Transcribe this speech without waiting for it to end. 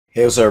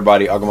Hey, what's up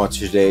everybody, Agumon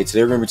today.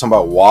 Today we're going to be talking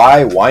about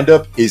why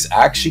windup is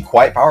actually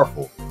quite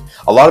powerful.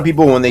 A lot of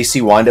people, when they see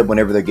windup,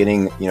 whenever they're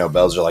getting,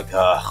 bells, are like,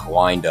 ugh,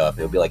 windup.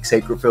 It'll be like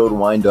Sacred Field,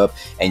 windup,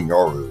 and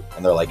Yoru.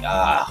 And they're like,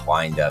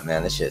 windup,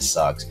 man, this shit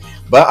sucks.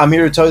 But I'm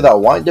here to tell you that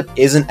windup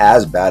isn't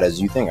as bad as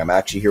you think. I'm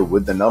actually here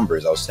with the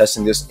numbers. I was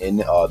testing this in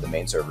the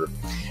main server.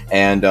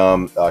 And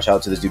shout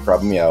out to this dude for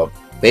helping me out.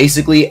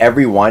 Basically,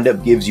 every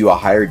windup gives you a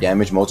higher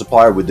damage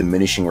multiplier with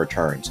diminishing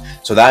returns.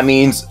 So that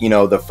means,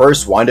 the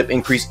first windup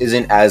increase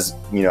isn't as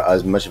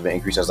much of an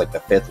increase as like the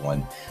fifth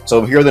one.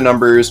 So here are the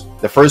numbers.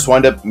 The first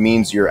windup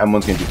means your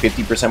M1's going to do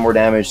 50% more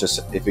damage.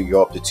 Just if you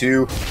go up to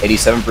 2,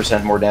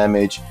 87% more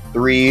damage.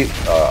 3,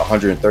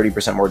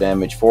 130% more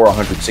damage. 4,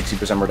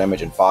 160% more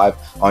damage. And 5,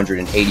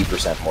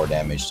 180% more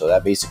damage. So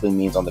that basically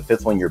means on the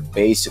fifth one, you're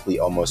basically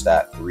almost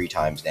at 3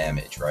 times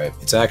damage, right?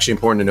 It's actually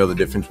important to know the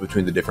difference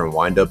between the different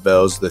windup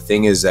bells. The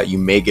thing is that you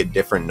may get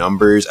different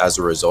numbers as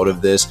a result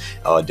of this,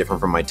 different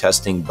from my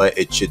testing, but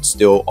it should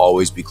still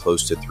always be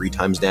close to 3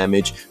 times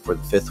damage for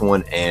the fifth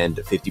one and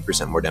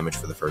 50% more damage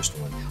for the first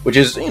one, which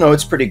is,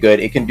 it's pretty good.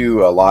 It can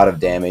do a lot of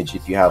damage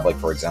if you have, like,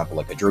 for example,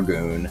 like a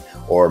Dragoon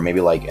or maybe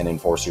like an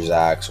Enforcer's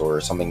Axe or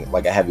something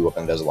like a heavy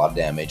weapon that does a lot of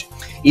damage.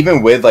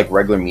 Even with like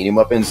regular medium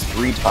weapons,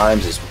 3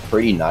 times is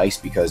pretty nice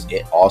because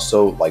it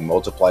also like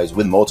multiplies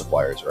with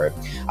multipliers, right?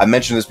 I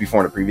mentioned this before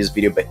in a previous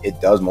video, but it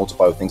does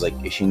multiply with things like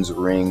Ishin's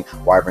Ring,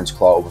 Wyvern's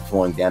Claw,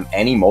 Overflowing Dam.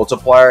 Any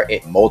multiplier,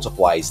 it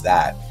multiplies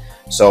that.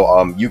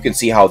 So you can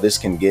see how this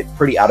can get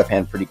pretty out of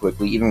hand pretty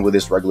quickly. Even with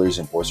this regular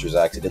Enforcer's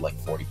Axe, it did like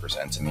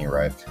 40% to me,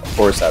 right? Of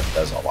course, that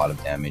does a lot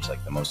of damage,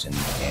 like the most in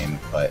the game.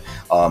 But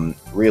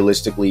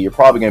realistically, you're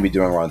probably going to be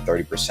doing around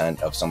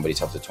 30% of somebody's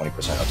health to 20%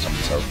 of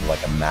somebody's health for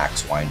like a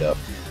max windup.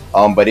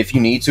 But if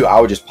you need to, I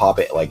would just pop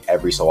it like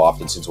every so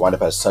often since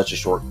windup has such a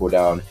short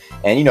cooldown.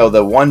 And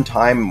the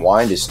one-time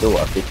wind is still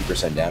a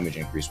 50% damage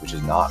increase, which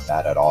is not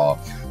bad at all.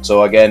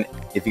 So again,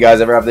 if you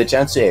guys ever have the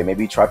chance,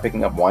 maybe try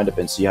picking up windup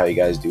and see how you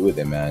guys do with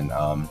it, man.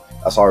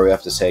 That's all we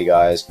have to say,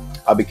 guys.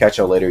 I'll be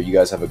catching you later. You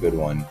guys have a good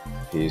one.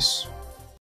 Peace.